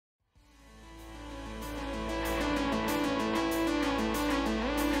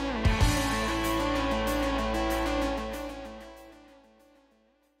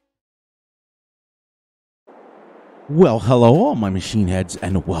Well, hello, all my machine heads,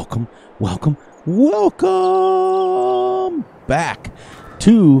 and welcome back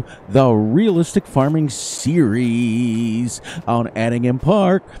to the Realistic Farming Series on Attingham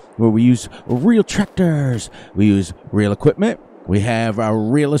Park, where we use real tractors, we use real equipment, we have our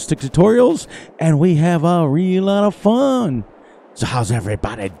realistic tutorials, and we have a real lot of fun. So how's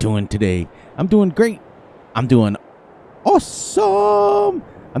everybody doing today? I'm doing great. I'm doing awesome.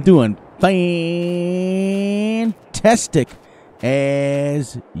 I'm doing fantastic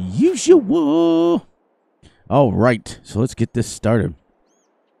as usual. All right, so let's get this started.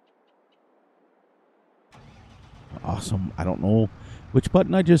 Awesome. I don't know which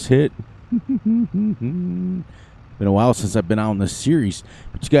button I just hit. Been a while since I've been on this series,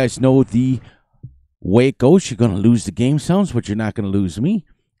 but you guys know the way it goes. You're going to lose the game sounds, but you're not going to lose me.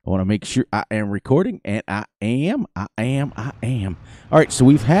 I want to make sure I am recording, and I am. All right, so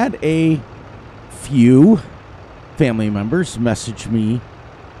we've had a few family members message me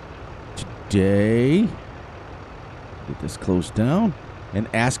today. Get this closed down and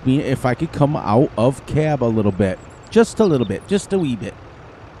ask me if I could come out of cab a little bit. Just a little bit, just a wee bit.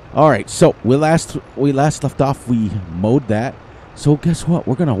 All right, so we last left off, we mowed that. So guess what?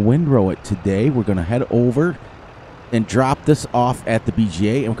 We're going to windrow it today. We're going to head over and drop this off at the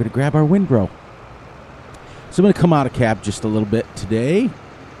BGA, and we're going to grab our windrow. So I'm going to come out of cab just a little bit today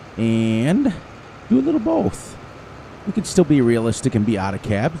and do a little both. We can still be realistic and be out of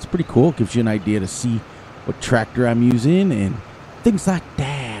cab. It's pretty cool. It gives you an idea to see what tractor I'm using and things like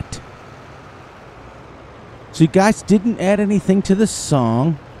that. So you guys didn't add anything to the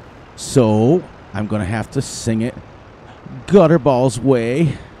song, so I'm going to have to sing it Gutterball's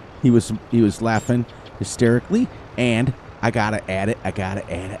way. He was laughing hysterically, and I gotta add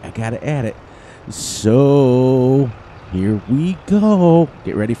it. So here we go.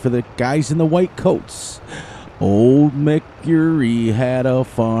 Get ready for the guys in the white coats. Old Mercury had a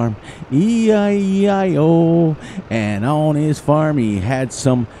farm, E-I-E-I-O, and on his farm he had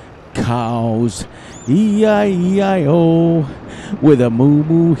some cows, E-I-E-I-O, with a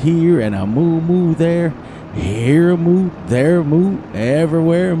moo-moo here and a moo-moo there. Here a moo, there a moo,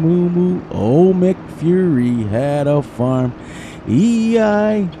 everywhere a moo-moo. Old McFury had a farm,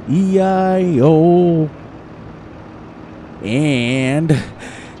 E-I-E-I-O. And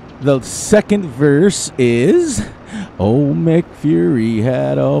the second verse is, Old McFury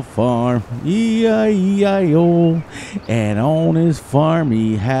had a farm, E-I-E-I-O. And on his farm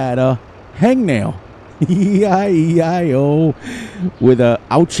he had a hangnail, E-I-E-I-O, with a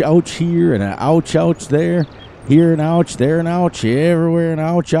ouch ouch here and a ouch ouch there, here an ouch, there an ouch, everywhere an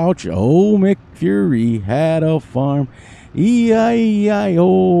ouch ouch. Oh, McFury had a farm,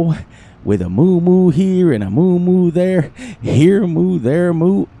 E-I-E-I-O, with a moo moo here and a moo moo there, here a moo, there a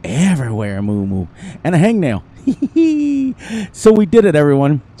moo, everywhere a moo moo, and a hangnail. So we did it,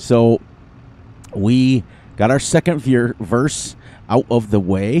 everyone. So we got our second verse out of the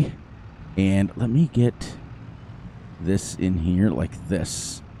way. And let me get this in here like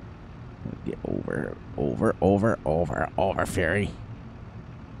this. Get over, fairy.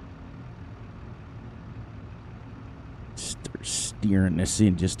 Start steering this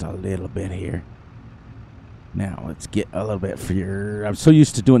in just a little bit here. Now let's get a little bit for I'm so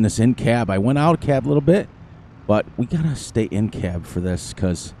used to doing this in cab. I went out of cab a little bit, but we gotta stay in cab for this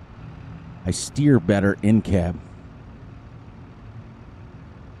because I steer better in cab.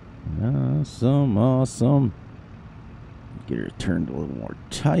 Awesome. Get her turned a little more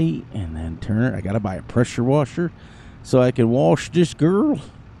tight, and then turn her. I gotta buy a pressure washer so I can wash this girl.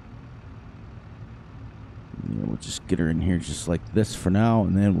 Yeah, we'll just get her in here just like this for now,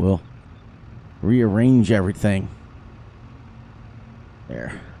 and then we'll rearrange everything.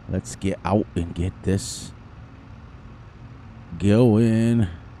 There. Let's get out and get this going.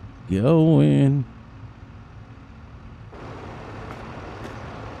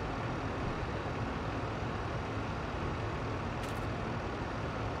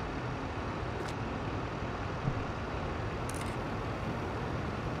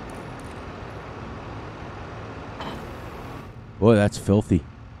 Boy, that's filthy.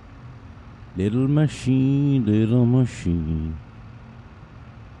 Little machine.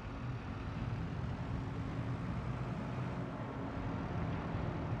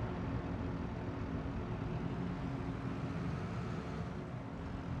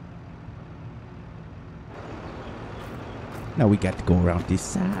 Now we got to go around this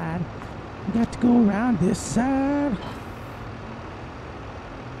side.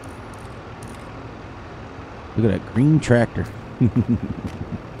 Look at that green tractor. I don't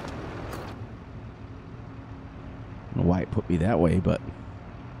know why it put me that way, but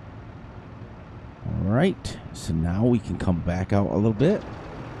all right. So now we can come back out a little bit.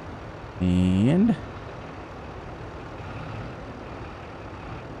 And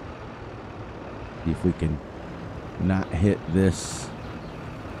see if we can not hit this.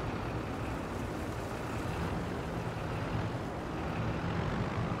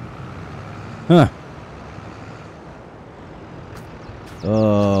 Huh.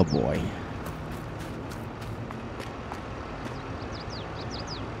 Oh boy.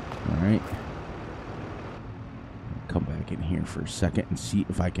 All right. Come back in here for a second and see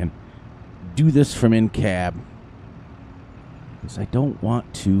if I can do this from in cab. Because I don't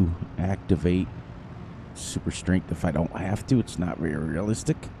want to activate super strength if I don't have to. It's not very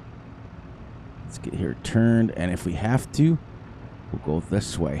realistic. Let's get here turned, and if we have to, we'll go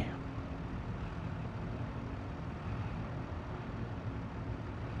this way.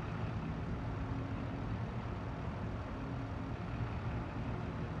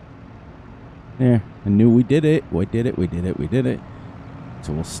 There, I knew we did it. We did it, we did it, we did it.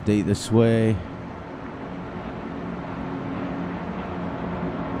 So we'll stay this way.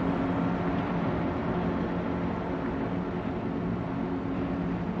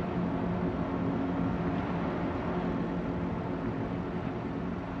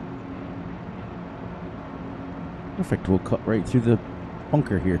 Perfect, we'll cut right through the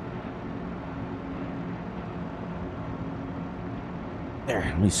bunker here. There,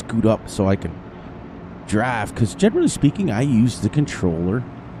 let me scoot up so I can drive, because generally speaking I use the controller,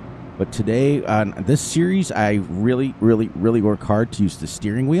 but today on this series I really work hard to use the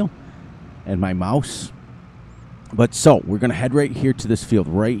steering wheel and my mouse. But so we're gonna head right here to this field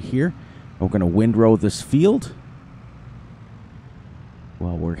right here. We're gonna windrow this field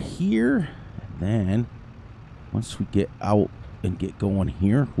while we're here, and then once we get out and get going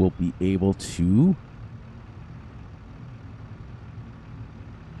here, we'll be able to.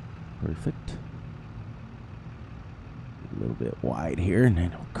 Perfect. A little bit wide here, and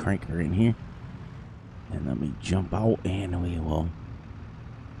then we'll crank her in here. And let me jump out, and we will.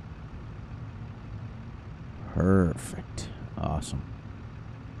 Perfect. Awesome.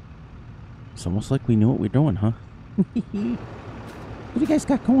 It's almost like we knew what we're doing, huh? What do you guys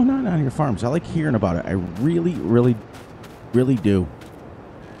got going on your farms? I like hearing about it. I really do.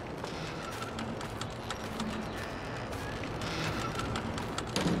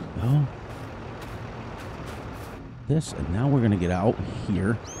 Oh. This, and now we're going to get out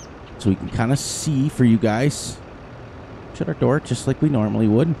here so we can kind of see for you guys. Shut our door just like we normally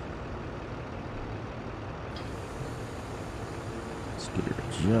would. Let's get her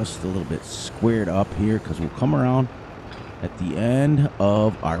just a little bit squared up here, because we'll come around at the end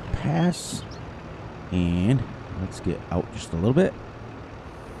of our pass, and let's get out just a little bit.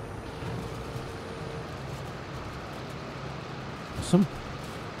 Awesome.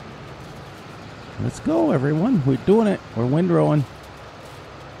 Let's go, everyone. We're doing it. We're windrowing.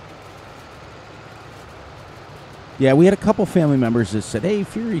 Yeah, we had a couple family members that said, hey,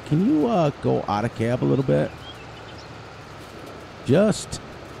 Fury, can you go out of cab a little bit? Just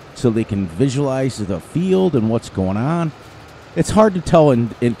so they can visualize the field and what's going on. It's hard to tell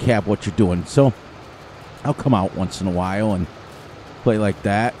in cab what you're doing, so I'll come out once in a while and play like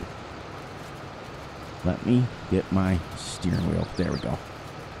that. Let me get my steering wheel. There we go.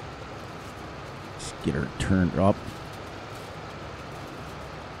 Let's get her turned up.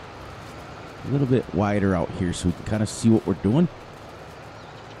 A little bit wider out here so we can kind of see what we're doing.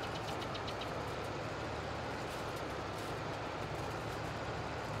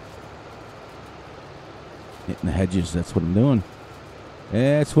 Hitting the hedges, that's what I'm doing.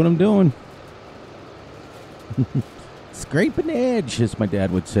 That's what I'm doing. Scraping the edge, as my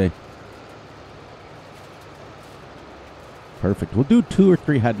dad would say. Perfect. We'll do 2 or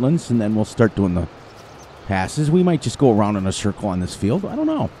 3 headlands, and then we'll start doing the passes. We might just go around in a circle on this field. I don't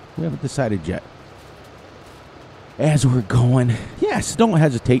know. We haven't decided yet. As we're going, yes, don't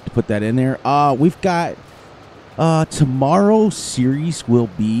hesitate to put that in there. We've got tomorrow's series will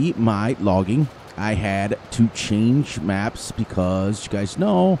be my logging. I had to change maps because you guys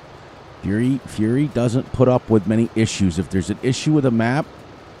know Fury doesn't put up with many issues. If there's an issue with a map,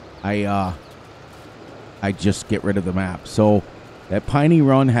 I just get rid of the map. So that Piney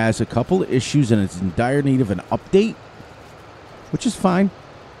Run has a couple of issues and it's in dire need of an update, which is fine.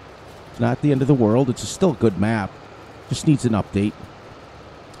 It's not the end of the world. It's still a good map. Just needs an update.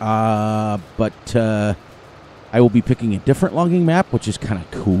 But I will be picking a different logging map, which is kind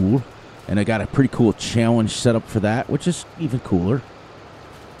of cool. And I got a pretty cool challenge set up for that, which is even cooler.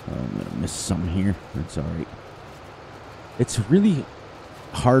 I'm going to miss some here. That's all right. It's really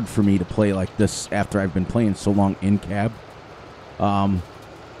hard for me to play like this after I've been playing so long in cab.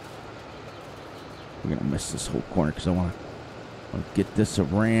 We're going to miss this whole corner because I want to get this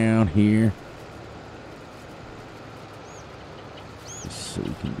around here. So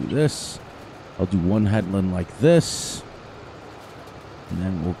we can do this. I'll do one headland like this. And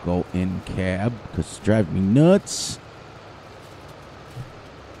then we'll go in cab because it's driving me nuts.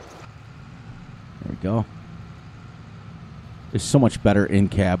 There we go. It's so much better in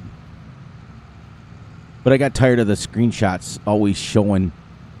cab. But I got tired of the screenshots always showing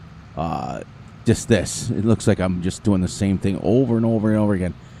just this. It looks like I'm just doing the same thing over and over and over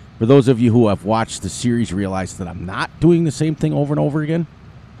again. For those of you who have watched the series, realize that I'm not doing the same thing over and over again.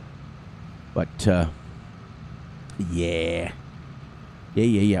 But, yeah.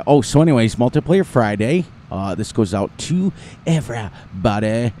 Yeah. Oh, so anyways, Multiplayer Friday. This goes out to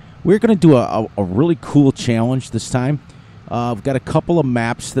everybody. We're going to do a really cool challenge this time. We've got a couple of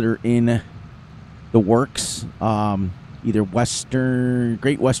maps that are in the works. Either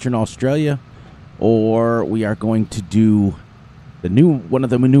Great Western Australia, or we are going to do one of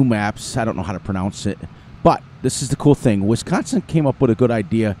the new maps. I don't know how to pronounce it, but this is the cool thing. Wisconsin came up with a good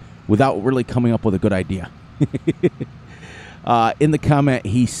idea without really coming up with a good idea. In the comment,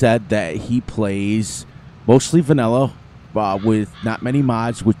 he said that he plays mostly vanilla with not many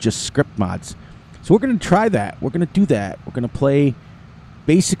mods, with just script mods. So we're going to try that. We're going to do that. We're going to play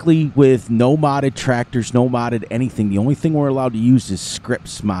basically with no modded tractors, no modded anything. The only thing we're allowed to use is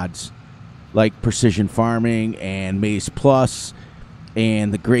scripts mods, like Precision Farming and Maize Plus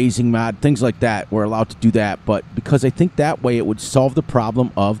and the grazing mod, things like that. We're allowed to do that, but because I think that way it would solve the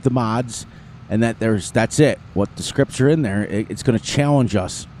problem of the mods, and that that's it. What the scripts are in there, it's going to challenge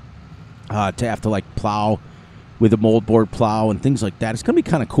us to have to like plow with a moldboard plow and things like that. It's going to be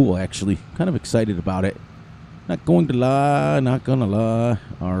kind of cool, actually. Kind of excited about it. Not going to lie, not going to lie.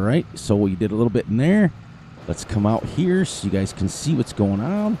 All right, so we did a little bit in there. Let's come out here so you guys can see what's going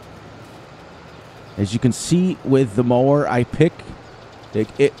on. As you can see with the mower I pick,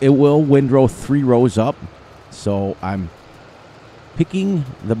 it will windrow 3 rows up. So I'm picking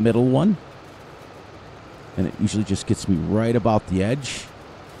the middle one. And it usually just gets me right about the edge.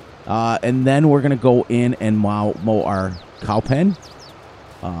 And then we're going to go in and mow our cow pen.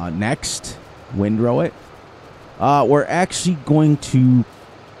 Next, windrow it. We're actually going to...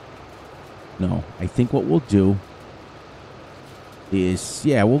 No, I think what we'll do is...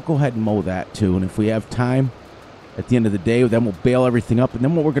 Yeah, we'll go ahead and mow that too. And if we have time at the end of the day, then we'll bale everything up. And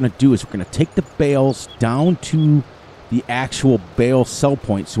then what we're going to do is we're going to take the bales down to the actual bale sell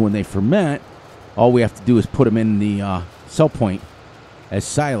point. So when they ferment, all we have to do is put them in the sell point as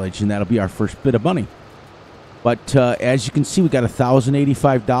silage, and that'll be our first bit of money. But as you can see, we got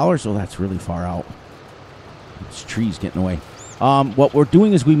 $1,085. Oh, that's really far out. This tree's getting away. What we're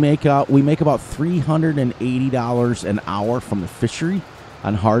doing is we make about $380 an hour from the fishery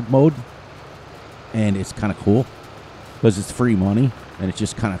on hard mode, and it's kind of cool because it's free money and it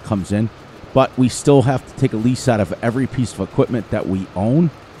just kind of comes in. But we still have to take a lease out of every piece of equipment that we own.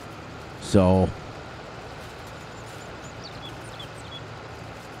 So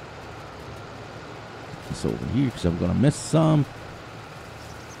this over here because I'm going to miss some.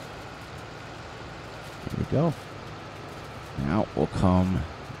 There we go. Now we'll come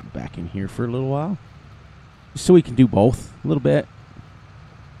back in here for a little while so we can do both a little bit.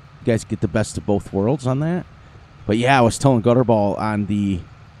 You guys get the best of both worlds on that. But yeah, I was telling Gutterball on the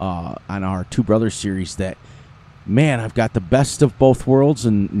on our Two Brothers series that, man, I've got the best of both worlds,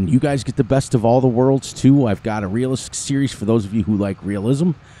 and you guys get the best of all the worlds too. I've got a realistic series for those of you who like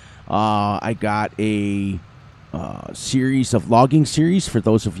realism. I got a series of logging series for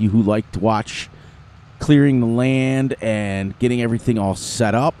those of you who like to watch clearing the land and getting everything all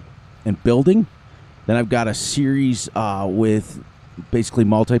set up and building. Then I've got a series with basically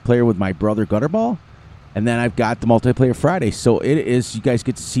multiplayer with my brother Gutterball. And then I've got the Multiplayer Friday. So it is, you guys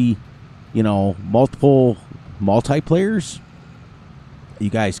get to see, you know, multiple multiplayers. You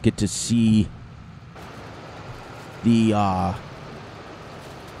guys get to see the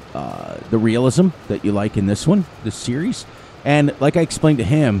realism that you like in this series. And like I explained to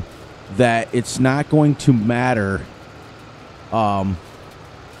him, that it's not going to matter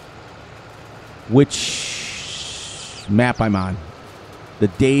which map I'm on. The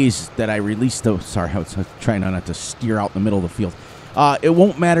days that I released those... Sorry, I was trying not to steer out in the middle of the field. It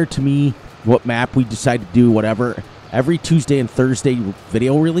won't matter to me what map we decide to do, whatever. Every Tuesday and Thursday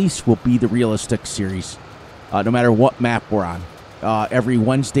video release will be the realistic series, no matter what map we're on. Every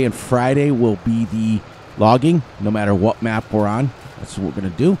Wednesday and Friday will be the logging, no matter what map we're on. That's what we're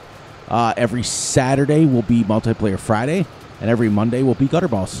going to do. Every Saturday will be Multiplayer Friday, and every Monday will be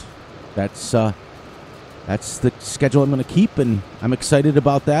Gutterballs. That's that's the schedule I'm going to keep, and I'm excited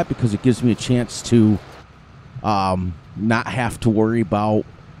about that because it gives me a chance to not have to worry about,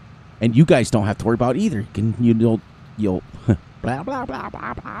 and you guys don't have to worry about either. You'll blah, blah, blah,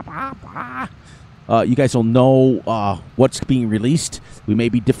 blah, blah, blah, blah. You guys will know what's being released. We may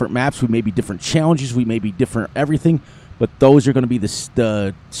be different maps, we may be different challenges, we may be different everything, but those are going to be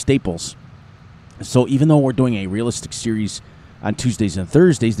the staples. So even though we're doing a realistic series on Tuesdays and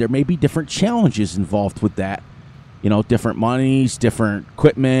Thursdays, there may be different challenges involved with that. You know, different monies, different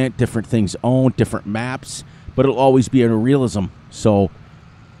equipment, different things owned, different maps, but it'll always be in a realism. So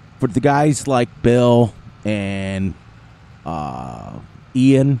for the guys like Bill and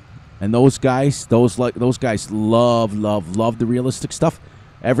Ian and those guys love the realistic stuff.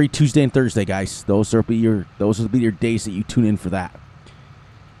 Every Tuesday and Thursday, guys, those will be your days that you tune in for that.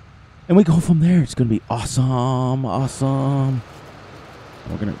 And we go from there. It's going to be awesome. We're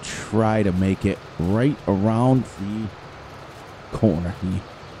going to try to make it right around the corner here.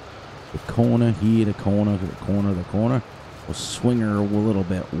 The corner. We'll swing her a little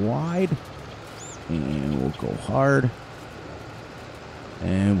bit wide. And we'll go hard.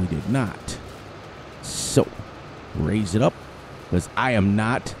 And we did not. So, raise it up. Because I am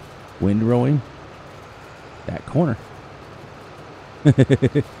not windrowing that corner.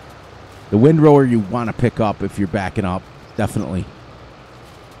 The windrower you want to pick up if you're backing up. Definitely.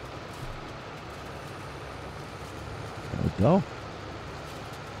 There we go.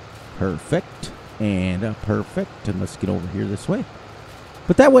 Perfect. And perfect. And let's get over here this way.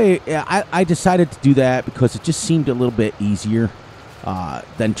 But that way, I decided to do that because it just seemed a little bit easier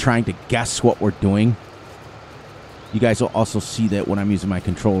than trying to guess what we're doing. You guys will also see that when I'm using my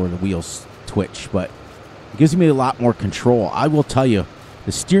controller, the wheels twitch. But it gives me a lot more control. I will tell you,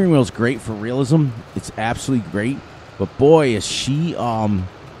 the steering wheel is great for realism. It's absolutely great. But boy, is she,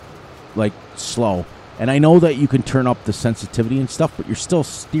 like, slow. And I know that you can turn up the sensitivity and stuff, but you're still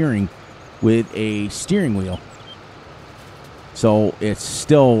steering with a steering wheel. So it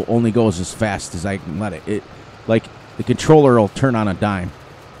still only goes as fast as I can let it. Like, the controller will turn on a dime.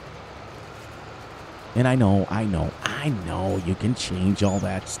 And I know, you can change all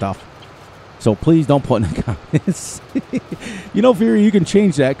that stuff. So please don't put in the comments. Fury, you can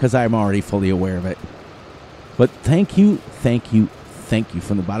change that because I'm already fully aware of it. But thank you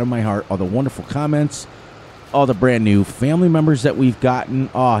from the bottom of my heart. All the wonderful comments, all the brand new family members that we've gotten.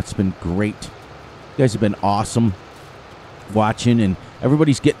 Oh, it's been great. You guys have been awesome watching, and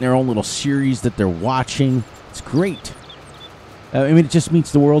everybody's getting their own little series that they're watching. It's great. I mean, it just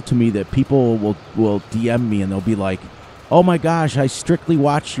means the world to me that people will DM me and they'll be like, oh my gosh, I strictly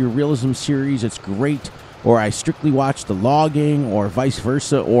watch your realism series. It's great. Or I strictly watch the logging, or vice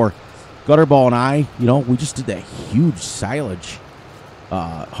versa. Or Gutterball and I, we just did that huge silage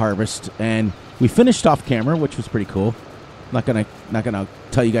harvest, and we finished off camera, which was pretty cool. Not gonna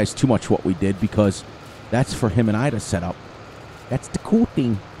tell you guys too much what we did because that's for him and I to set up. That's the cool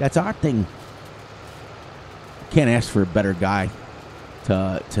thing. That's our thing. Can't ask for a better guy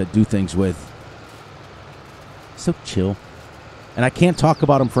to do things with. So chill. And I can't talk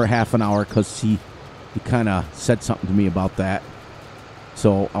about him for a half an hour because he kind of said something to me about that.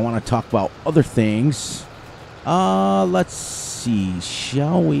 So I want to talk about other things. Let's see.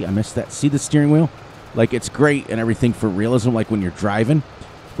 Shall we? I missed that. See the steering wheel? Like, it's great and everything for realism, like when you're driving.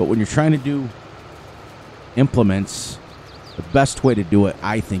 But when you're trying to do implements, the best way to do it,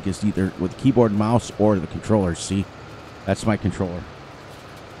 I think, is either with keyboard and mouse or the controller. See? That's my controller.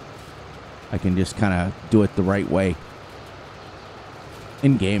 I can just kind of do it the right way.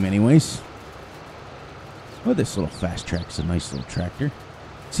 In game, anyways. Oh, this little fast track's a nice little tractor.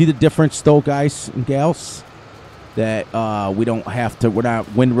 See the difference, though, guys and gals? That we don't have to, we're not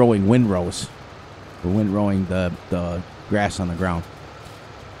windrowing windrows. We're windrowing the grass on the ground.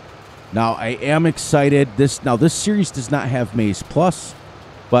 Now, I am excited. This series does not have Maze Plus,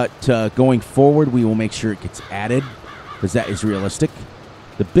 but going forward, we will make sure it gets added because that is realistic.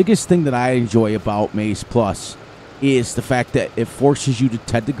 The biggest thing that I enjoy about Maze Plus is the fact that it forces you to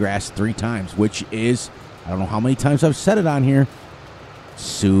tread the grass 3 times, which is, I don't know how many times I've said it on here,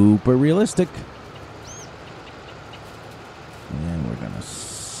 super realistic. And we're going to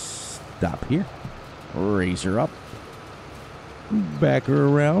stop here, raise her up, back her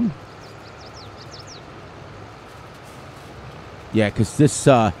around. Yeah, because this,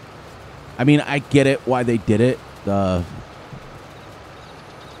 I mean, I get it why they did it. The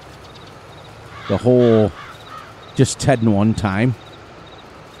whole just treading one time.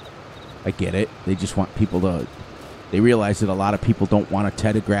 I get it. They just want people to, they realize that a lot of people don't want to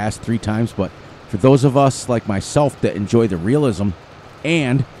tread the grass 3 times, but for those of us like myself that enjoy the realism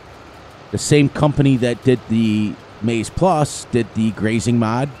and The same company that did the Maize Plus did the grazing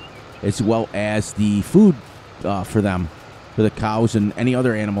mod, as well as the food for them, for the cows and any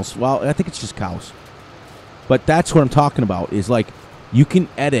other animals. Well, I think it's just cows. But that's what I'm talking about, is like you can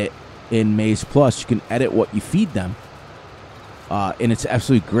edit in Maize Plus, you can edit what you feed them. And it's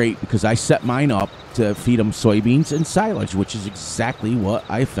absolutely great because I set mine up to feed them soybeans and silage, which is exactly what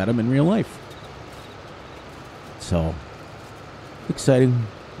I fed them in real life. So, exciting.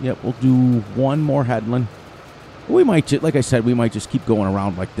 Yep, we'll do one more headland. We might, like I said, we might just keep going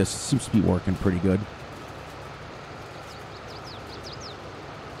around like this. It seems to be working pretty good.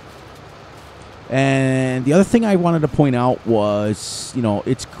 And the other thing I wanted to point out was, you know,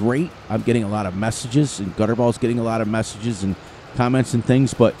 it's great. I'm getting a lot of messages, and Gutterball's getting a lot of messages and comments and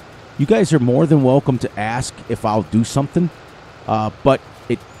things, but you guys are more than welcome to ask if I'll do something. But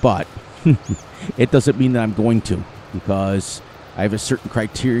it doesn't mean that I'm going to, because I have a certain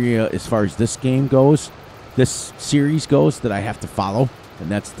criteria as far as this game goes, this series goes, that I have to follow, and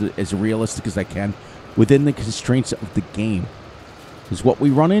that's as realistic as I can within the constraints of the game. Because what we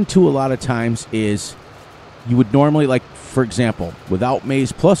run into a lot of times is you would normally, like, for example, without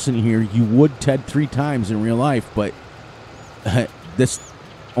Maize Plus in here, you would TED 3 times in real life, but this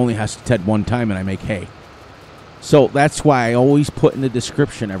only has to TED 1 time and I make hay. So that's why I always put in the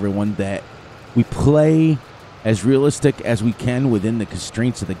description, everyone, that we play as realistic as we can within the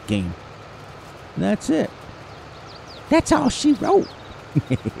constraints of the game. And that's it. That's all she wrote.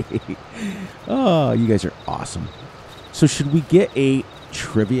 Oh, you guys are awesome. So should we get a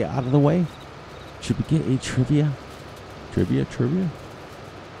trivia out of the way? Should we get a trivia? Trivia?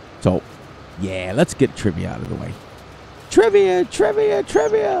 So, yeah, let's get trivia out of the way. Trivia.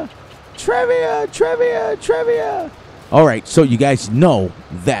 All right, so you guys know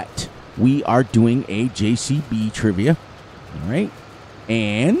that we are doing a JCB trivia. All right.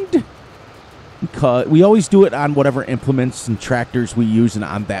 And because we always do it on whatever implements and tractors we use and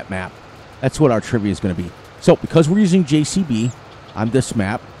on that map. That's what our trivia is going to be. So, because we're using JCB on this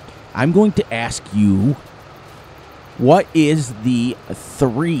map, I'm going to ask you, what is the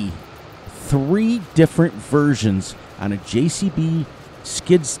three different versions on a JCB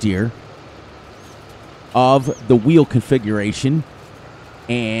skid steer of the wheel configuration?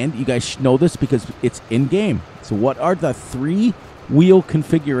 And you guys should know this because it's in-game. So, what are the 3 wheel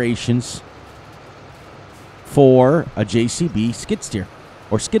configurations for a JCB skid steer?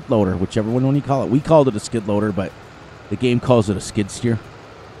 Or skid loader, whichever one you call it. We called it a skid loader, but the game calls it a skid steer.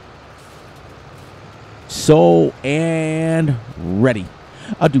 So, and ready.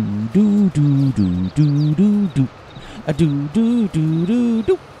 A do do do do do do do. A do do do do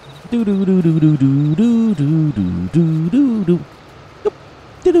do. Do do do do do do do do do do do do.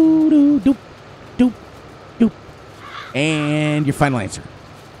 Do do do do do do. And your final answer.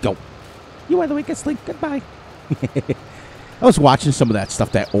 Go. You are the weakest link. Goodbye. I was watching some of that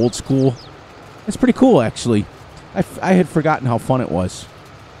stuff, that old school. It's pretty cool, actually. I had forgotten how fun it was.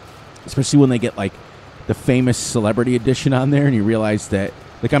 Especially when they get, like, the famous celebrity edition on there, and you realize that,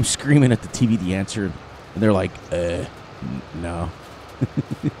 like, I'm screaming at the TV the answer, and they're like, no.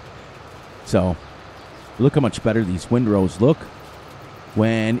 So, look how much better these windrows look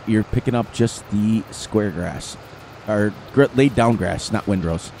when you're picking up just the square grass. Or laid down grass, not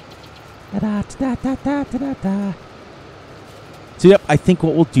windrows. Da-da-da-da-da-da-da. So, yep, I think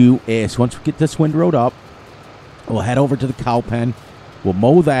what we'll do is once we get this windrowed up, we'll head over to the cow pen. We'll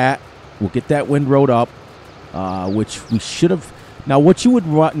mow that. We'll get that windrowed up, which we should have. Now, what you would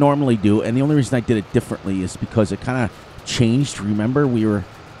normally do, and the only reason I did it differently is because it kind of changed. Remember, we were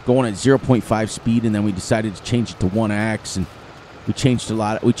going at 0.5 speed, and then we decided to change it to 1x, and we changed a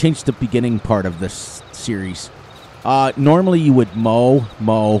lot. We changed the beginning part of this series. Normally, you would mow,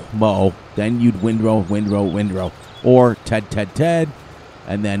 then you'd windrow. Or TED,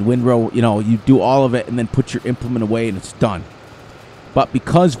 and then windrow, you know, you do all of it and then put your implement away and it's done. But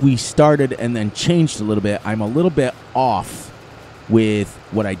because we started and then changed a little bit, I'm a little bit off with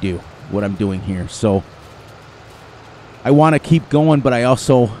what I'm doing here. So I want to keep going, but I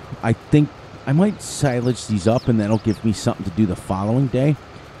think I might silage these up and that'll give me something to do the following day.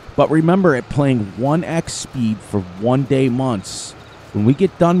 But remember, at playing 1x speed for 1 day months, when we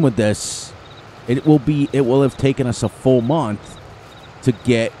get done with this, it will have taken us a full month to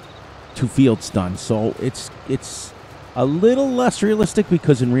get 2 fields done. So it's a little less realistic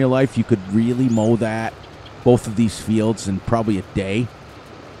because in real life you could really mow both of these fields in probably a day.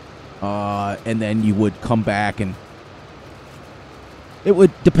 And then you would come back and it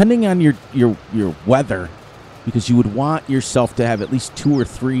would, depending on your weather, because you would want yourself to have at least 2 or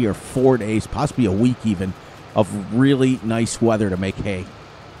 3 or 4 days, possibly a week even, of really nice weather to make hay.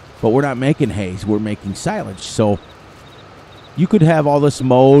 But we're not making haze. We're making silage. So you could have all this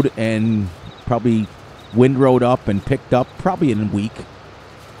mowed and probably windrowed up and picked up probably in a week,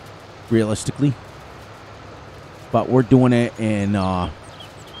 realistically. But we're doing it in a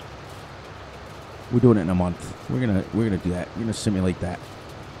month. We're gonna do that. We're gonna simulate that.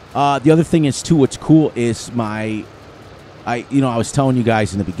 The other thing is too, what's cool is I was telling you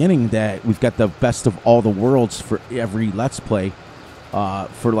guys in the beginning that we've got the best of all the worlds for every Let's Play,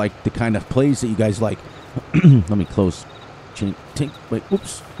 for like the kind of plays that you guys like. Let me close. Wait,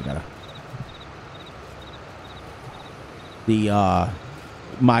 whoops.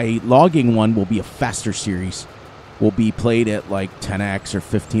 My logging one will be a faster series. Will be played at like 10x or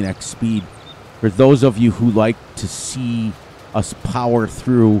 15x speed. For those of you who like to see us power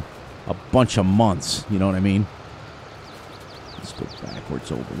through a bunch of months, you know what I mean? Let's go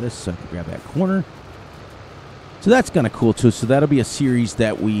backwards over this so I can grab that corner. So that's kind of cool too. So that'll be a series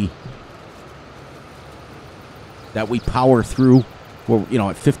that we power through. Where,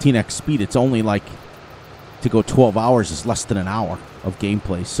 at 15x speed, it's only like to go 12 hours is less than an hour of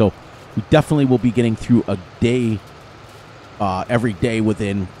gameplay. So we definitely will be getting through a day every day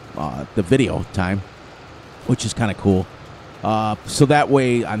within the video time, which is kind of cool. So that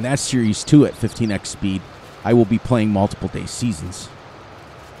way on that series too at 15x speed, I will be playing multiple day seasons.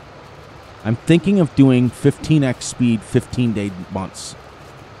 I'm thinking of doing 15x speed 15-day months.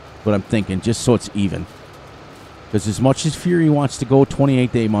 But I'm thinking just so it's even. Because as much as Fury wants to go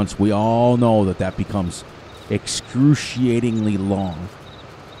 28-day months, we all know that becomes excruciatingly long.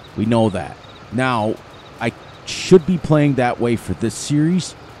 We know that. Now, I should be playing that way for this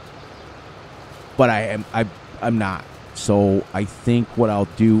series, but I'm not. So I think what I'll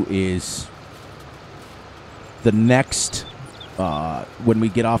do is the next when we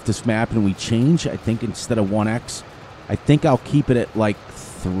get off this map and we change, I think instead of 1x, I think I'll keep it at like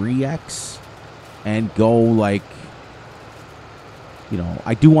 3x and go like,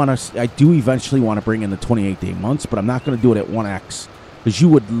 I do eventually want to bring in the 28-day months, but I'm not going to do it at 1x because you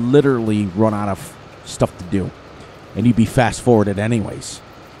would literally run out of stuff to do and you'd be fast forwarded anyways.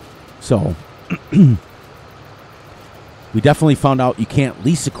 So we definitely found out you can't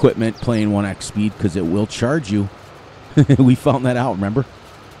lease equipment playing 1x speed because it will charge you. We found that out, remember?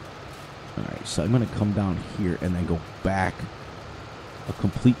 All right, so I'm going to come down here and then go back. I'll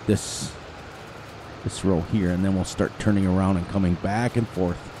complete this row here, and then we'll start turning around and coming back and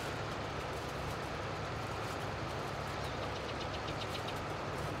forth.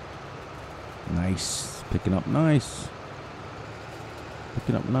 Nice. Picking up nice.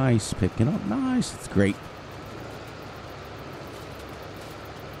 Picking up nice. Picking up nice. It's great.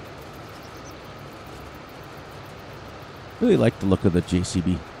 Really like the look of the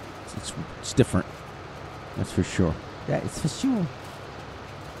JCB. It's different. That's for sure. Yeah, it's for sure.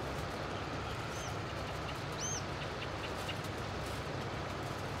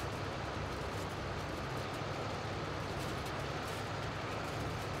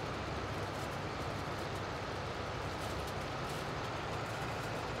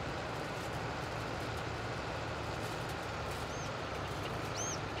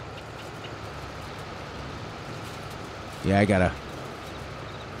 Yeah, I gotta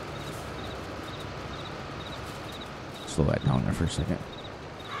slow that down there for a second.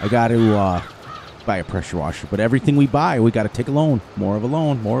 I gotta buy a pressure washer, but everything we buy, we gotta take a loan. More of a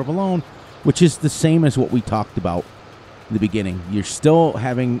loan, which is the same as what we talked about in the beginning. You're still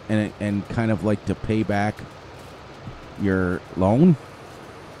having and kind of like to pay back your loan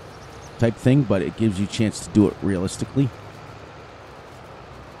type thing, but it gives you a chance to do it realistically.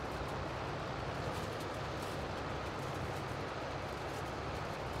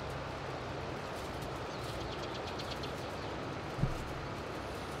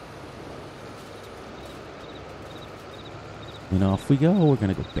 And off we go. We're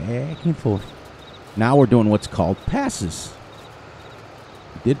going to go back and forth. Now we're doing what's called passes.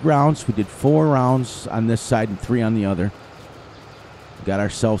 We did rounds. We did 4 rounds on this side and 3 on the other. We got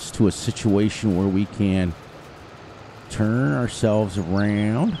ourselves to a situation where we can turn ourselves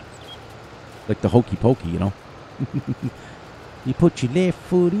around. Like the hokey pokey, You put your left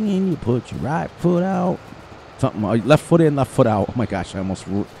foot in, you put your right foot out. Something, left foot in, left foot out. Oh my gosh, I almost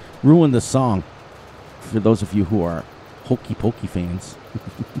ruined the song. For those of you who are hokey pokey fans.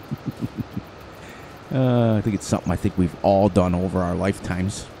 I think it's something I think we've all done over our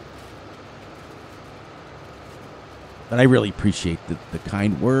lifetimes. But I really appreciate the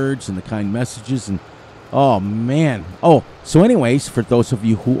kind words and the kind messages. And oh, man. Oh, so anyways, for those of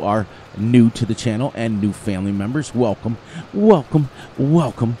you who are new to the channel and new family members, welcome. Welcome.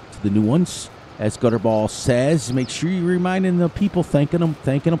 Welcome to the new ones. as Gutterball says, make sure you're reminding the people, thanking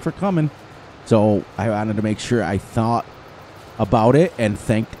them for coming. So I wanted to make sure I thought about it and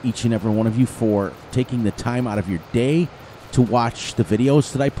thanked each and every one of you for taking the time out of your day to watch the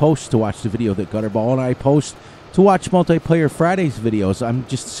videos that I post, to watch the video that Gutterball and I post, to watch Multiplayer Fridays videos. I'm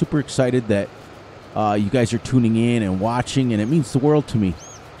just super excited that you guys are tuning in and watching, and it means the world to me.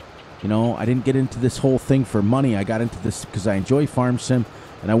 You know, I didn't get into this whole thing for money. I got into this because I enjoy Farm Sim,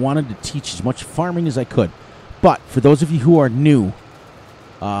 and I wanted to teach as much farming as I could. But for those of you who are new,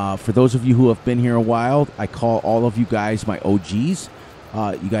 for those of you who have been here a while, I call all of you guys my OGs.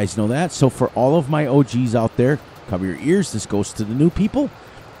 You guys know that. So for all of my OGs out there, cover your ears. This goes to the new people.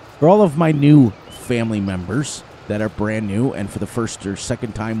 For all of my new family members that are brand new and for the first or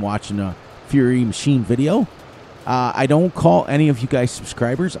second time watching a Fury Machine video, I don't call any of you guys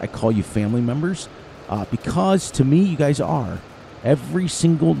subscribers. I call you family members because to me, you guys are. Every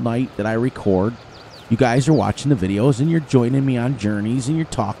single night that I record, you guys are watching the videos and you're joining me on journeys and you're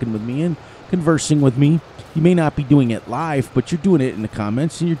talking with me and conversing with me. You may not be doing it live, but you're doing it in the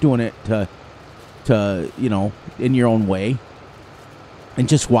comments and you're doing it to you know, in your own way. And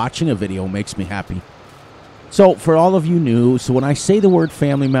just watching a video makes me happy. So for all of you new, so when I say the word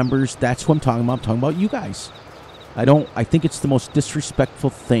family members, that's what I'm talking about. I'm talking about you guys. I think it's the most disrespectful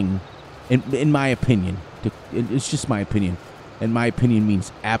thing, in my opinion. It's just my opinion. And my opinion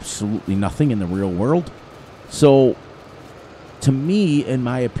means absolutely nothing in the real world. So, to me, in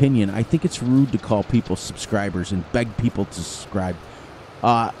my opinion, I think it's rude to call people subscribers and beg people to subscribe.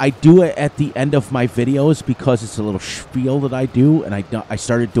 I do it at the end of my videos because it's a little spiel that I do, and I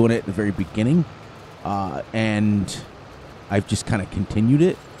started doing it at the very beginning, and I've just kind of continued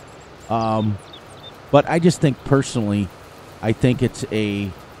it. But I just think personally, I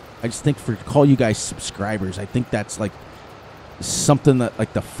just think for call you guys subscribers, I think that's like something that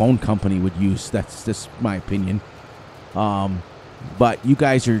like the phone company would use. That's just my opinion. But you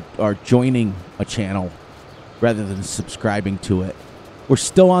guys are joining a channel rather than subscribing to it. We're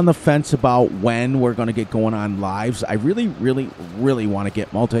still on the fence about when we're going to get going on lives. I really, really, really want to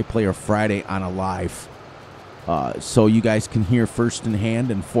get Multiplayer Friday on a live. So you guys can hear first in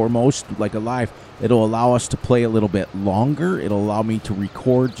hand and foremost like a live. It'll allow us to play a little bit longer. It'll allow me to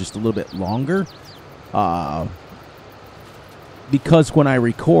record just a little bit longer. Because when I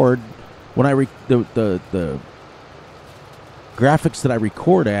record, the graphics that I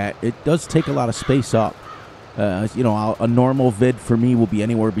record at, it does take a lot of space up. You know, a normal vid for me will be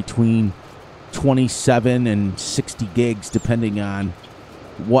anywhere between 27 and 60 gigs, depending on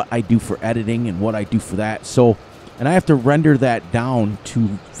what I do for editing and what I do for that. So, and I have to render that down to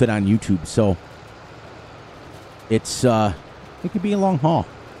fit on YouTube. So, it could be a long haul.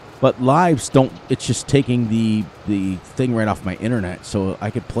 But lives don't, it's just taking the thing right off my internet. So I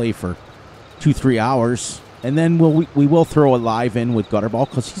could play for 2-3 hours. And then we will throw a live in with Gutterball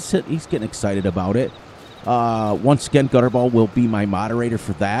because he's getting excited about it. Once again, Gutterball will be my moderator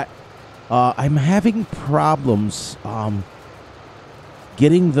for that. I'm having problems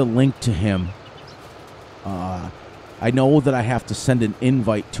getting the link to him. I know that I have to send an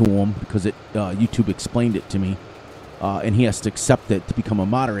invite to him because YouTube explained it to me. And he has to accept it to become a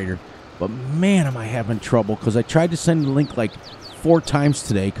moderator. But man, am I having trouble because I tried to send the link like 4 times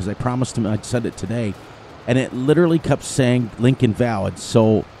today because I promised him I'd send it today. And it literally kept saying link invalid.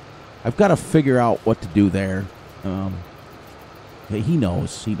 So I've got to figure out what to do there. He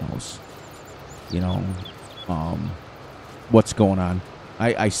knows. You know, what's going on.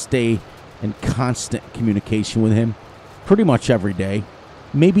 I stay in constant communication with him pretty much every day.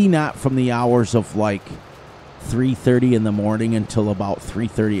 Maybe not from the hours of like 3:30 in the morning until about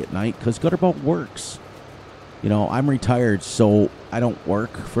 3:30 at night because Gutterball works. You know, I'm retired, so I don't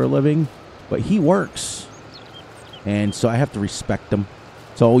work for a living, but he works. And so I have to respect him.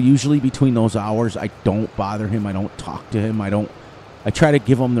 So usually between those hours, I don't bother him. I don't talk to him. I try to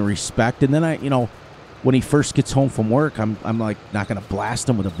give him the respect. And then you know, when he first gets home from work, I'm like not going to blast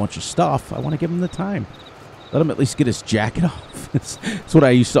him with a bunch of stuff. I want to give him the time. Let him at least get his jacket off. That's what I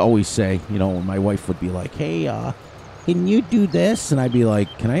used to always say. You know, my wife would be like, hey, can you do this? And I'd be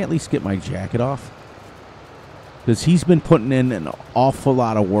like, can I at least get my jacket off? Because he's been putting in an awful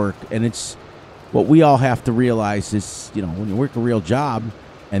lot of work. And it's what we all have to realize is, you know, when you work a real job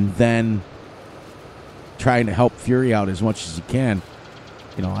and then trying to help Fury out as much as you can,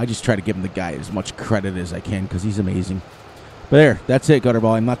 you know, I just try to give him the guy as much credit as I can because he's amazing. But there, that's it,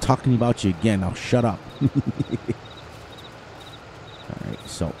 Gutterball. I'm not talking about you again. Now shut up. All right,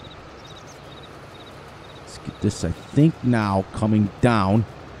 so let's get this, I think, now coming down.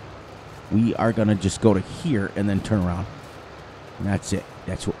 We are going to just go to here and then turn around. And that's it.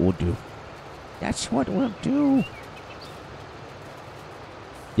 That's what we'll do. That's what we'll do.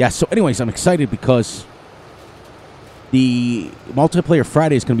 Yeah, so anyways, I'm excited because the Multiplayer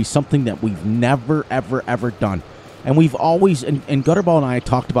Friday is going to be something that we've never, ever, ever done. And we've always, and Gutterball and I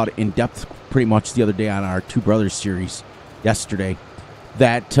talked about it in depth pretty much the other day on our Two Brothers series yesterday,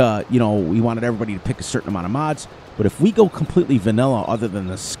 that, we wanted everybody to pick a certain amount of mods. But if we go completely vanilla other than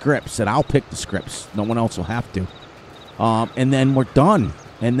the scripts, then I'll pick the scripts. No one else will have to. And then we're done.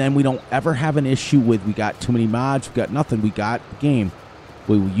 And then we don't ever have an issue with we got too many mods, we got nothing, we got the game.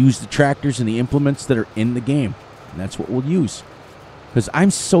 We will use the tractors and the implements that are in the game. And that's what we'll use. Because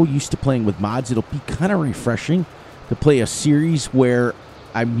I'm so used to playing with mods, it'll be kind of refreshing to play a series where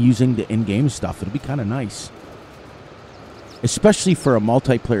I'm using the in-game stuff. It'll be kind of nice. Especially for a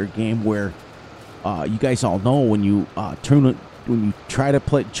multiplayer game where you guys all know when you try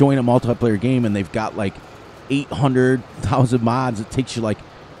to join a multiplayer game and they've got like 800,000 mods, it takes you like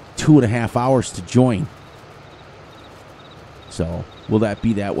 2.5 hours to join. So, will that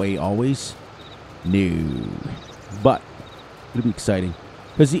be that way always? No. But, it'll be exciting.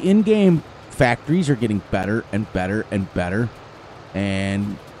 Because the in-game factories are getting better and better and better.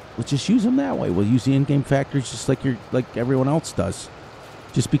 And let's just use them that way. We'll use the in-game factories just like everyone else does.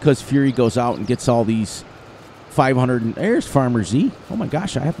 Just because Fury goes out and gets all these 500... And there's Farmer Z. Oh my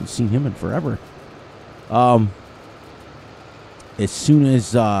gosh, I haven't seen him in forever. As soon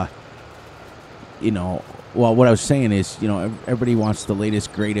as, well, what I was saying is, everybody wants the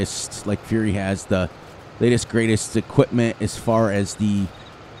latest, greatest, like Fury has the latest, greatest equipment as far as the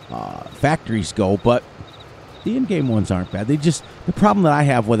factories go, but the in-game ones aren't bad. The problem that I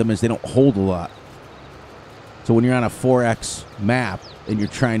have with them is they don't hold a lot. So when you're on a 4X map and you're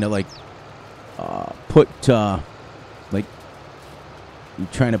trying to, you're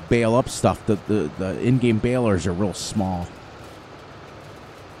trying to bail up stuff, the in-game bailers are real small.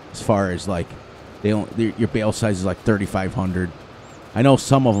 As far as, your bail size is like 3,500. I know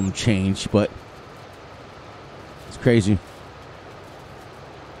some of them change, but it's crazy.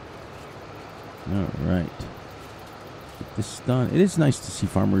 All right. Get this done. It is nice to see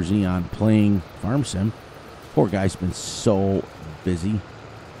Farmer Xeon playing Farm Sim. Poor guy's been so busy.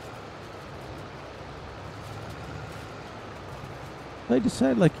 I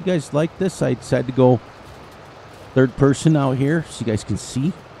decided, you guys like this, I decided to go third person out here so you guys can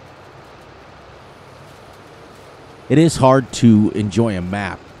see. It is hard to enjoy a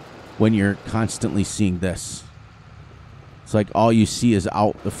map when you're constantly seeing this. It's like all you see is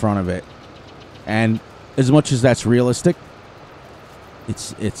out the front of it. And as much as that's realistic,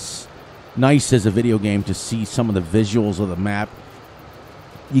 it's nice as a video game to see some of the visuals of the map.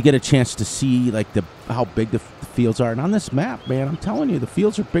 You get a chance to see how big the fields are. And on this map, man, I'm telling you, the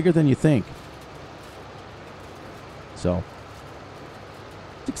fields are bigger than you think. So,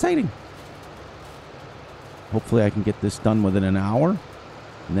 it's exciting. Hopefully I can get this done within an hour.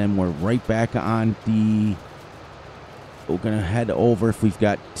 And then we're right back on the... We're going to head over if we've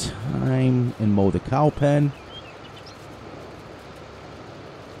got time and mow the cow pen.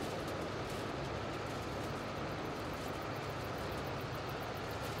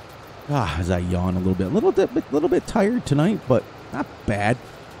 As I yawn a little bit tired tonight, but not bad.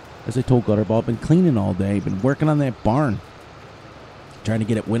 As I told Gutterball, I've been cleaning all day. Been working on that barn. Trying to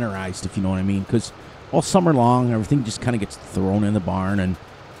get it winterized, if you know what I mean. Because all summer long, everything just kind of gets thrown in the barn and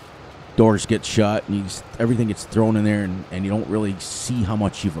doors get shut and everything gets thrown in there and you don't really see how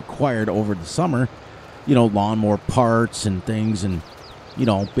much you've acquired over the summer. Lawnmower parts and things and,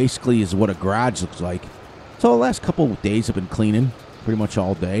 basically is what a garage looks like. So the last couple of days I've been cleaning pretty much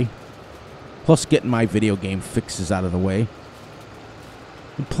all day. Plus getting my video game fixes out of the way.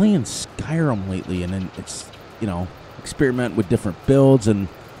 Been playing Skyrim lately and then it's, experiment with different builds and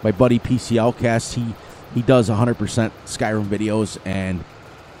my buddy PC Outcast, he does 100% Skyrim videos and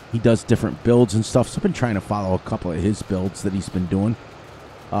he does different builds and stuff. So I've been trying to follow a couple of his builds that he's been doing.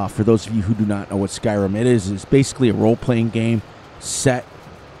 For those of you who do not know what Skyrim it is, it's basically a role-playing game set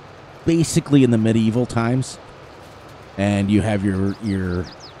basically in the medieval times. And you have your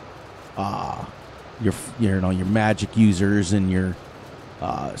magic users and your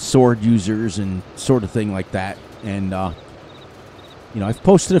sword users and sort of thing like that. And I've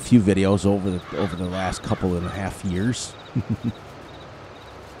posted a few videos over the last couple and a half years.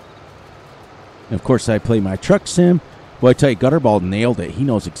 And of course, I play my truck sim. Well, I tell you, Gutterball nailed it. He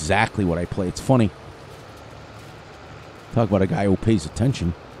knows exactly what I play. It's funny. Talk about a guy who pays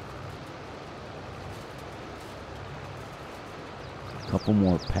attention. A couple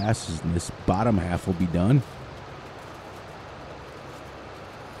more passes and this bottom half will be done.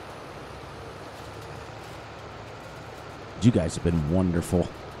 You guys have been wonderful.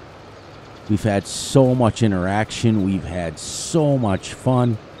 We've had so much interaction. We've had so much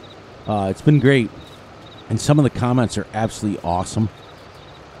fun. It's been great. And some of the comments are absolutely awesome.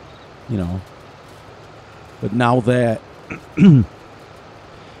 You know. But now that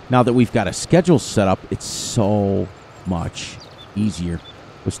we've got a schedule set up, it's so much easier.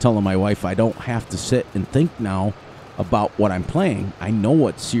 I was telling my wife I don't have to sit and think now about what I'm playing. I know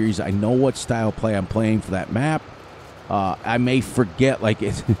what series, I know what style of play I'm playing for that map. I may forget, like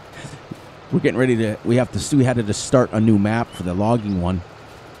it. We're getting ready to. We had to start a new map for the logging one.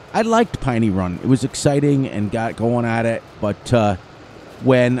 I liked Piney Run. It was exciting and got going at it, but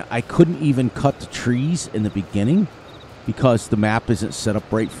when I couldn't even cut the trees in the beginning because the map isn't set up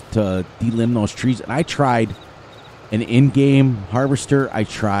right to delimb those trees, and I tried an in-game harvester, I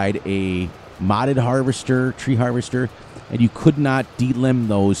tried a modded harvester, tree harvester, and you could not delimb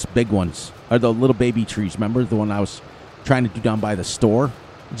those big ones, or the little baby trees. Remember the one I was trying to do down by the store?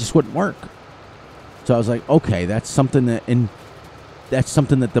 It just wouldn't work. So I was like, okay, that's something that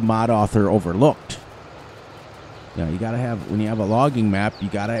the mod author overlooked. You know, you gotta have, when you have a logging map, you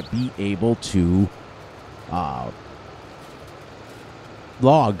gotta be able to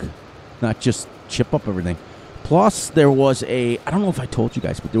log, not just chip up everything. Plus, there was I don't know if I told you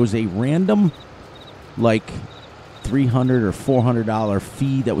guys, but there was a random, like, $300 or $400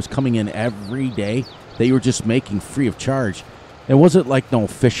 fee that was coming in every day that you were just making free of charge. It wasn't like no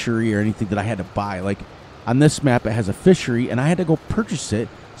fishery or anything that I had to buy. Like, on this map, it has a fishery, and I had to go purchase it,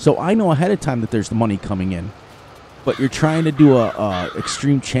 so I know ahead of time that there's the money coming in. But you're trying to do a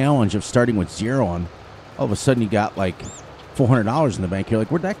extreme challenge of starting with zero, and all of a sudden you got, like, $400 in the bank. You're like,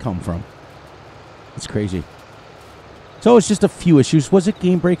 where'd that come from? It's crazy. So it's just a few issues. Was it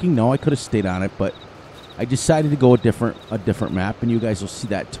game-breaking? No, I could have stayed on it, but I decided to go a different map, and you guys will see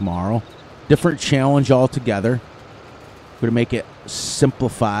that tomorrow. Different challenge altogether. We're going to make it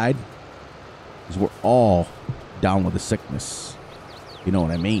simplified, because we're all down with the sickness. You know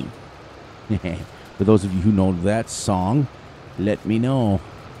what I mean? For those of you who know that song, let me know.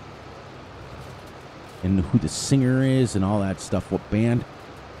 And who the singer is and all that stuff. What band?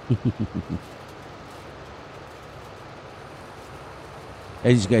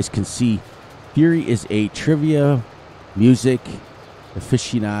 As you guys can see, Fury is a trivia music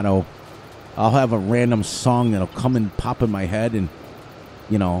aficionado. I'll have a random song that'll come and pop in my head, and,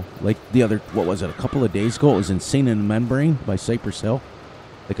 you know, like the other, what was it, a couple of days ago, it was Insane in the Membrane by Cypress Hill.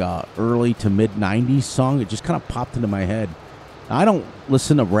 Like a early to mid 90s song. It just kind of popped into my head. I don't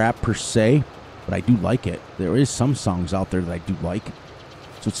listen to rap per se, but I do like it. There is some songs out there that I do like.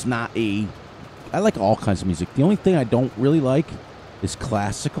 So it's not I like all kinds of music. The only thing I don't really like is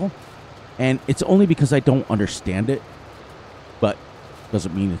classical. And it's only because I don't understand it. But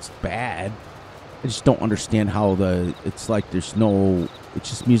doesn't mean it's bad. I just don't understand how it's like it's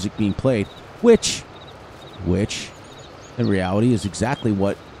just music being played. Which in reality is exactly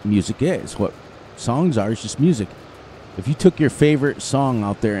what music is. What songs are is just music. If you took your favorite song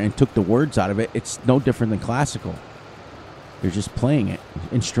out there and took the words out of it, it's no different than classical. You're just playing it,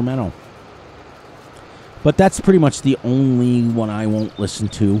 instrumental. But that's pretty much the only one I won't listen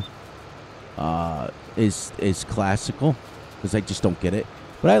to. Is classical, because I just don't get it.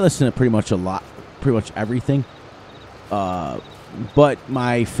 But I listen to pretty much everything. But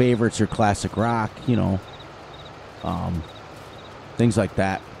my favorites are classic rock, you know. Things like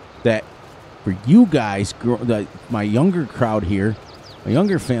that. That for you guys, my younger crowd here, my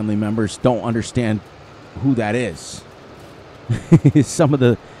younger family members don't understand who that is. some of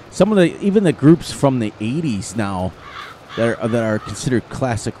the even the groups from the 80s now that are considered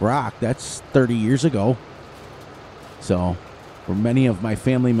classic rock, that's 30 years ago. So for many of my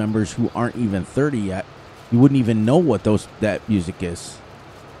family members who aren't even 30 yet, you wouldn't even know what that music is.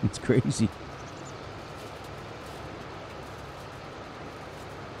 It's crazy.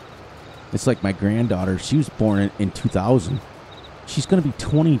 It's like my granddaughter. She was born in 2000. She's going to be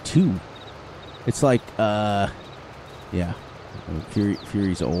 22. It's like, yeah.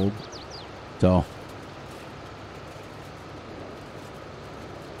 Fury's old. So,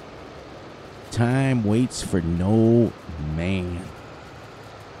 time waits for no man.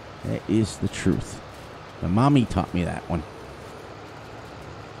 That is the truth. My mommy taught me that one.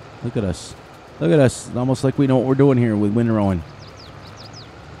 Look at us. Look at us. It's almost like we know what we're doing here with windrowing.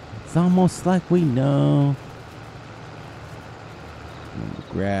 It's almost like we know. I'm going to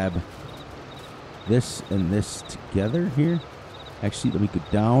grab this and this together here. Actually, let me go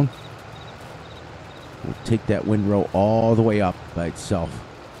down. We'll take that windrow all the way up by itself.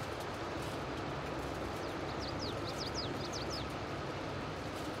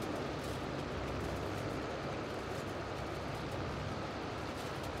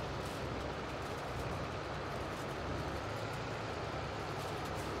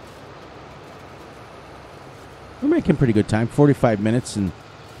 making pretty good time. 45 minutes, and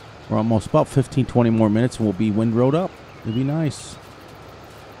we're almost about 15, 20 more minutes, and we'll be windrowed up. It'll be nice.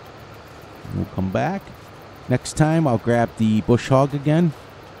 We'll come back. Next time, I'll grab the bush hog again,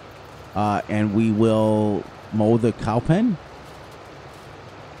 and we will mow the cow pen.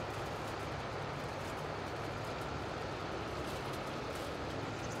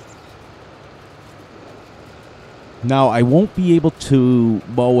 Now, I won't be able to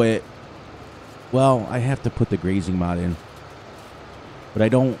mow it. Well, I have to put the grazing mod in. But I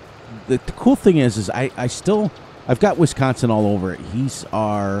don't. The cool thing is I've got Wisconsin all over it. He's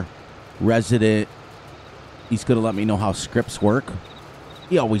our resident. He's going to let me know how scripts work.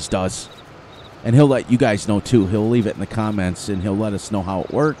 He always does. And he'll let you guys know, too. He'll leave it in the comments, and he'll let us know how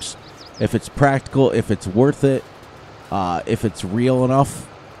it works. If it's practical, if it's worth it, if it's real enough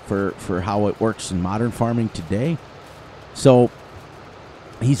for how it works in modern farming today. So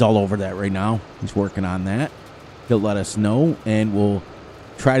he's all over that right now. He's working on that. He'll let us know, and we'll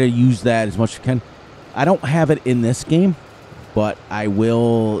try to use that as much as we can. I don't have it in this game, but I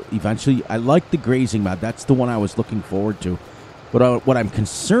will eventually. I like the grazing mod. That's the one I was looking forward to. But what I'm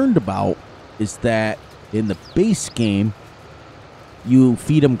concerned about is that in the base game, you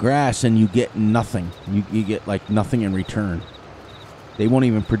feed them grass and you get nothing. You get like nothing in return. They won't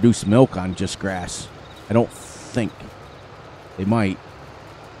even produce milk on just grass. I don't think. They might.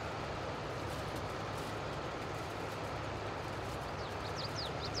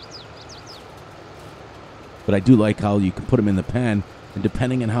 But I do like how you can put them in the pen, and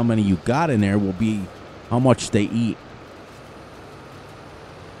depending on how many you got in there will be how much they eat.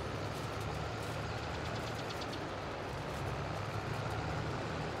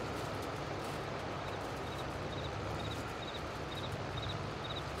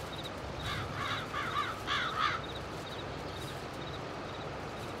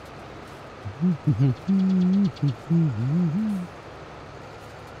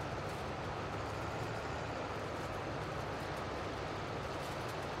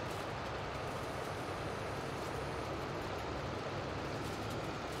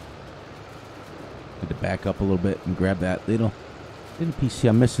 Had to back up a little bit and grab that little piece. See,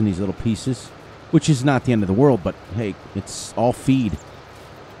 I'm missing these little pieces, which is not the end of the world, but hey, it's all feed.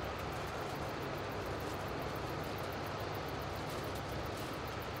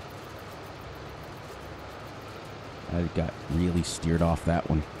 I got really steered off that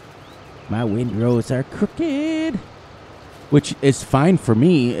one. My windrows are crooked, which is fine for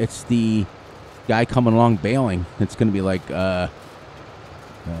me. It's the guy coming along bailing. It's going to be like,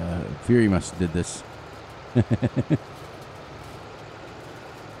 Fury must have did this.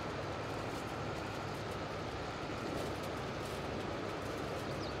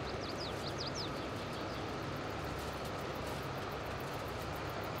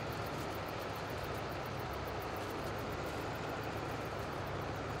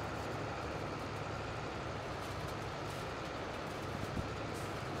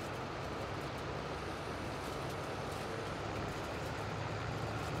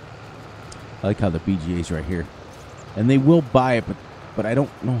 I like how the BGA's right here. And they will buy it, but I don't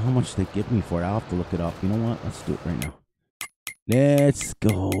know how much they give me for it. I'll have to look it up. You know what? Let's do it right now. Let's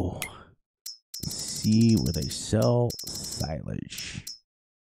go. See where they sell silage.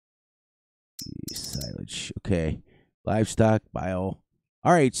 Silage. Okay. Livestock, bio.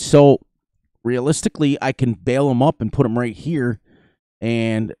 All right, so realistically, I can bale them up and put them right here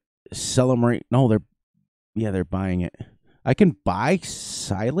and sell them right. No, they're buying it. I can buy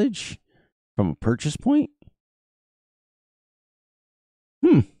silage from a purchase point?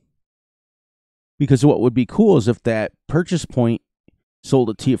 Because what would be cool is if that purchase point sold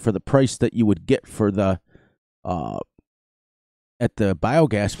it to you for the price that you would get for the at the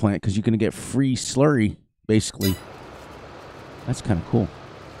biogas plant, because you're going to get free slurry, basically. That's kind of cool.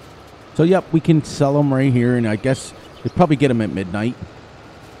 So, yep, we can sell them right here, and I guess we'd probably get them at midnight.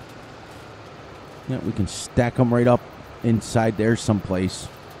 Yeah, we can stack them right up inside there someplace.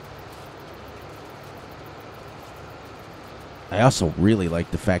 I also really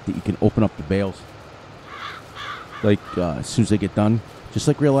like the fact that you can open up the bales. Like, as soon as they get done, just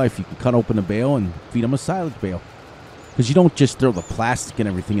like real life, you can cut open a bale and feed them a silage bale. Because you don't just throw the plastic and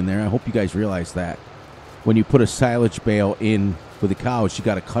everything in there. I hope you guys realize that. When you put a silage bale in with the cows, you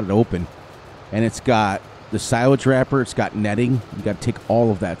got to cut it open. And it's got the silage wrapper, it's got netting. You got to take all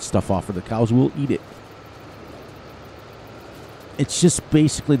of that stuff off, or the cows will eat it. It's just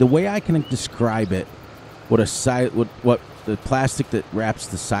basically the way I can describe it. What the plastic that wraps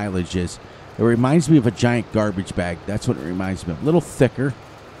the silage is. It reminds me of a giant garbage bag. That's what it reminds me of. A little thicker.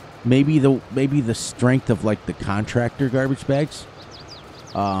 Maybe the strength of like the contractor garbage bags.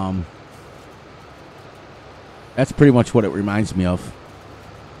 And That's pretty much what it reminds me of.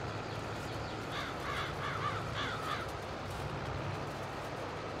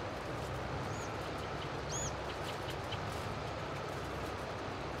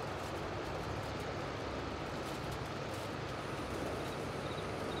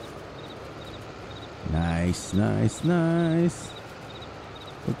 Nice, nice, nice.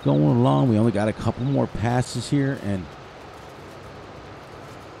 We're going along. We only got a couple more passes here, and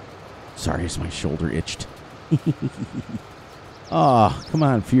sorry, as my shoulder itched. Oh, come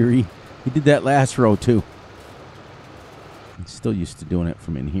on, Fury. You did that last row, too. I'm still used to doing it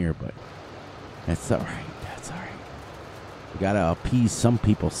from in here, but that's all right. That's all right. We got to appease some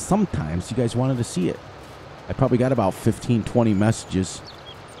people. Sometimes you guys wanted to see it. I probably got about 15, 20 messages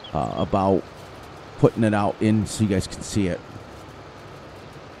about putting it out in so you guys can see it.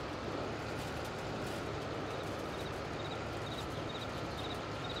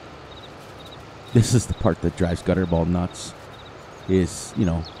 This is the part that drives Gutterball nuts, is, you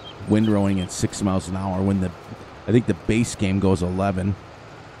know, windrowing at 6 miles an hour when I think the base game goes 11.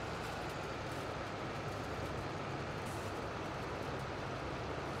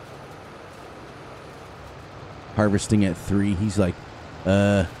 Harvesting at 3. He's like,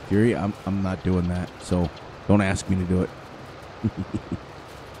 Fury, I'm not doing that, so don't ask me to do it.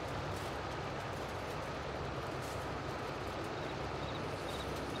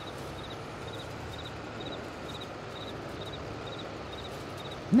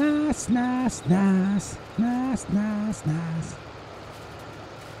 Nice, nice, nice, nice, nice, nice.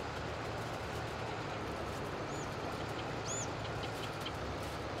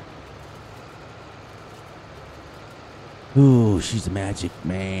 Ooh, she's a magic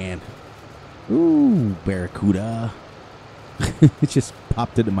man. Ooh, Barracuda. It just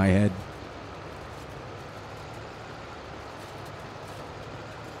popped into my head.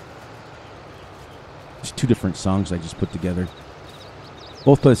 There's 2 different songs I just put together.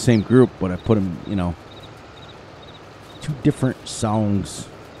 Both by the same group, but I put them, you know, 2 different songs.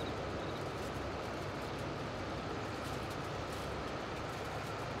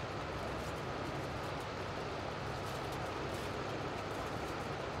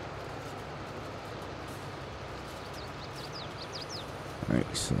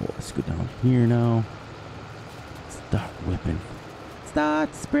 Alright, so let's go down here now. Start whipping.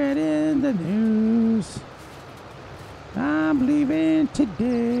 Start spreading the news. I'm leaving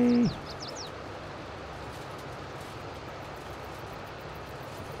today.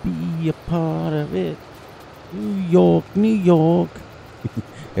 Be a part of it. New York, New York.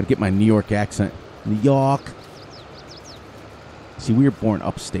 Gotta get my New York accent. New York. See, we were born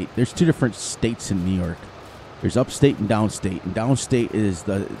upstate. There's 2 different states in New York. There's upstate and downstate. And downstate is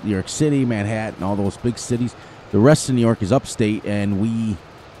the New York City, Manhattan, all those big cities. The rest of New York is upstate, and we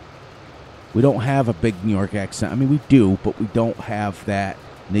don't have a big New York accent. I mean, we do, but we don't have that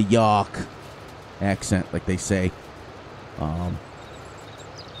New York accent like they say. I'm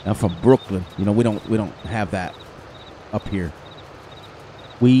from Brooklyn. You know, we don't have that up here.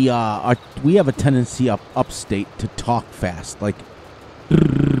 We have a tendency upstate to talk fast, like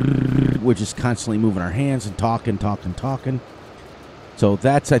we're just constantly moving our hands and talking. So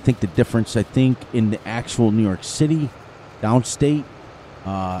that's, I think, the difference. I think in the actual New York City, downstate,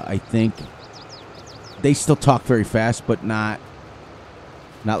 I think they still talk very fast, but not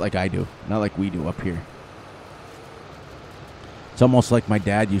like I do, not like we do up here. It's almost like my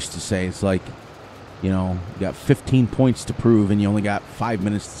dad used to say. It's like, you know, you got 15 points to prove, and you only got 5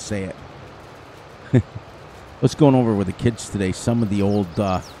 minutes to say it. What's going over with the kids today? Some of the old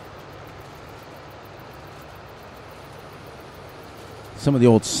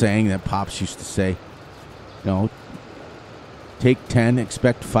saying that Pops used to say. You know, take 10,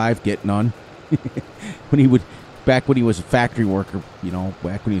 expect 5, get none. Back when he was a factory worker, you know,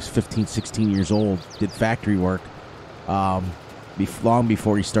 back when he was 15, 16 years old, did factory work, long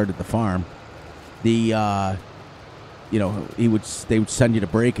before he started the farm. You know, they would send you to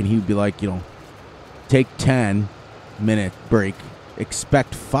break, and he would be like, you know, take 10-minute break,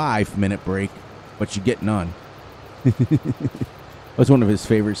 expect 5-minute break, but you get none. That was one of his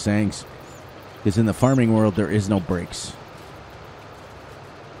favorite sayings, because in the farming world, there is no breaks.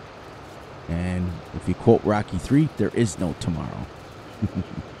 And if you quote Rocky 3, there is no tomorrow.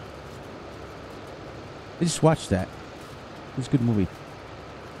 I just watched that. It was a good movie.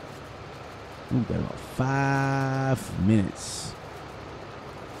 We've got about 5 minutes.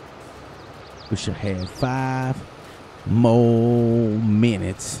 Wish I had 5 more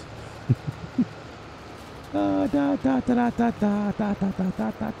minutes. Leave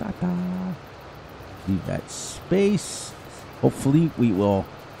that space. Hopefully we will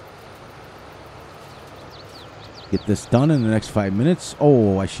Get this done in the next 5 minutes.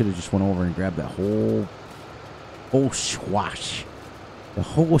 Oh, I should have just went over and grabbed that whole swash. The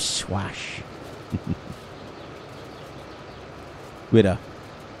whole swash. We had a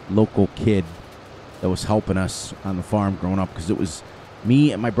local kid that was helping us on the farm growing up because it was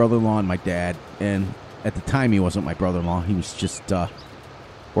me and my brother-in-law and my dad. And at the time, he wasn't my brother-in-law. He was just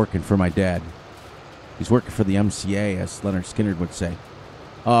working for my dad. He's working for the MCA, as Leonard Skinner would say.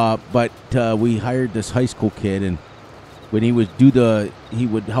 But we hired this high school kid, and when he would he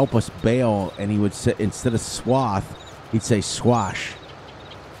would help us bale, and he would say, instead of swath, he'd say swash.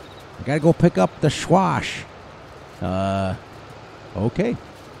 I gotta go pick up the swash. Okay,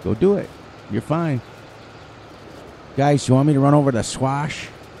 go do it. You're fine. Guys, you want me to run over the swash?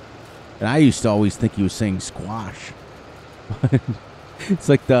 And I used to always think he was saying squash. It's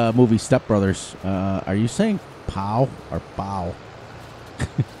like the movie Step Brothers. Are you saying pow or bow?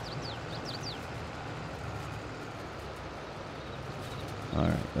 All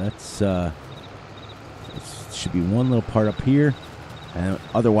right, that's should be one little part up here, and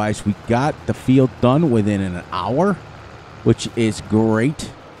otherwise we got the field done within an hour, which is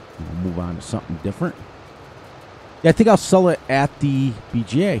great. We'll move on to something different. Yeah, I think I'll sell it at the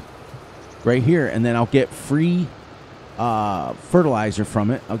BGA right here, and then I'll get free fertilizer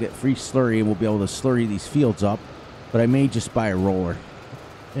from it. I'll get free slurry, and we'll be able to slurry these fields up. But I may just buy a roller.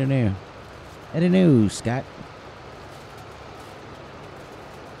 I don't know. I don't know, Scott.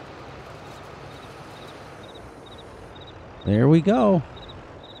 There we go.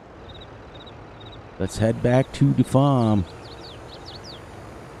 Let's head back to the farm.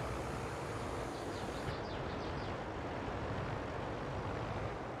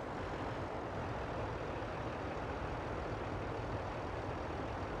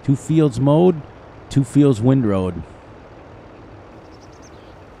 Two fields mowed, two fields windrowed.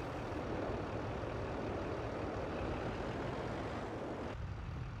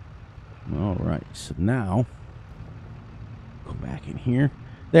 All right, so now go back in here.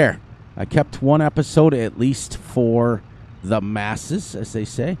 There, I kept one episode at least for the masses, as they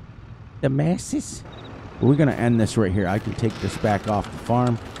say. The masses. We're going to end this right here. I can take this back off the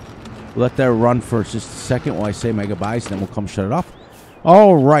farm. We'll let that run for just a second while I say my goodbyes, and then we'll come shut it off.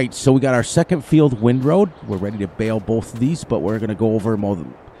 All right, so we got our second field windrowed. We're ready to bale both of these, but we're going to go over mow.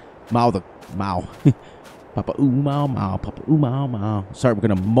 Papa ooh mow mow, papa ooh mow mow. Sorry, we're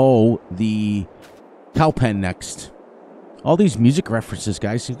going to mow the cow pen next. All these music references,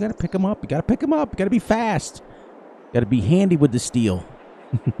 guys, you got to pick them up. You got to pick them up. You got to be fast. You got to be handy with the steel.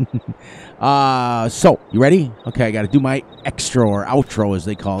 So, you ready? Okay, I got to do my extra or outro, as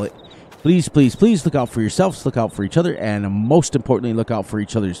they call it. Please, please, please look out for yourselves, look out for each other, and most importantly, look out for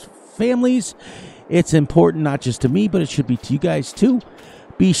each other's families. It's important not just to me, but it should be to you guys too.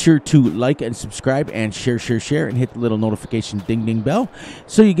 Be sure to like and subscribe and share, and hit the little notification ding bell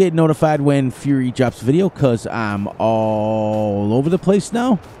so you get notified when Fury drops a video, because I'm all over the place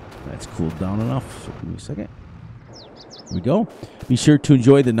now. That's cooled down enough, so give me a second. Here we go. Be sure to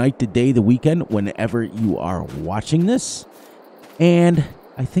enjoy the night, the day, the weekend, whenever you are watching this. And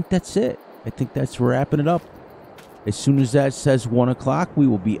I think that's it. I think that's wrapping it up. As soon as that says 1 o'clock, we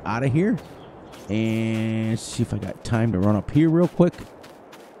will be out of here. And see if I got time to run up here real quick.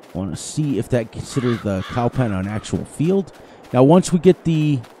 I want to see if that considers the cow pen an actual field. Now, once we get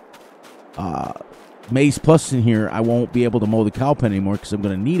the Maize Plus in here, I won't be able to mow the cow pen anymore because I'm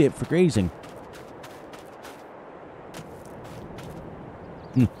going to need it for grazing.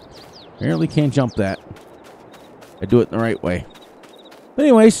 Apparently can't jump that. I do it the right way. But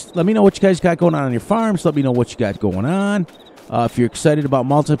anyways, let me know what you guys got going on your farms. Let me know what you got going on. If you're excited about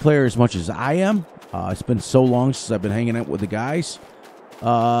multiplayer as much as I am. It's been so long since I've been hanging out with the guys.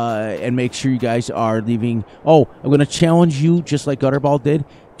 And make sure you guys are leaving. Oh, I'm going to challenge you, just like Gutterball did,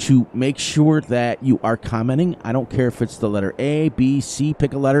 to make sure that you are commenting. I don't care if it's the letter A, B, C.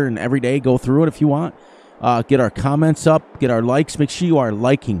 Pick a letter and every day go through it if you want. Get our comments up. Get our likes. Make sure you are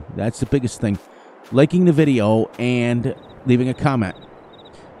liking. That's the biggest thing. Liking the video and leaving a comment.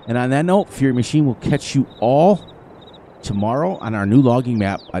 And on that note, Fury Machine will catch you all tomorrow on our new logging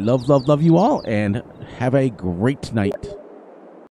map. I love you all, and have a great night.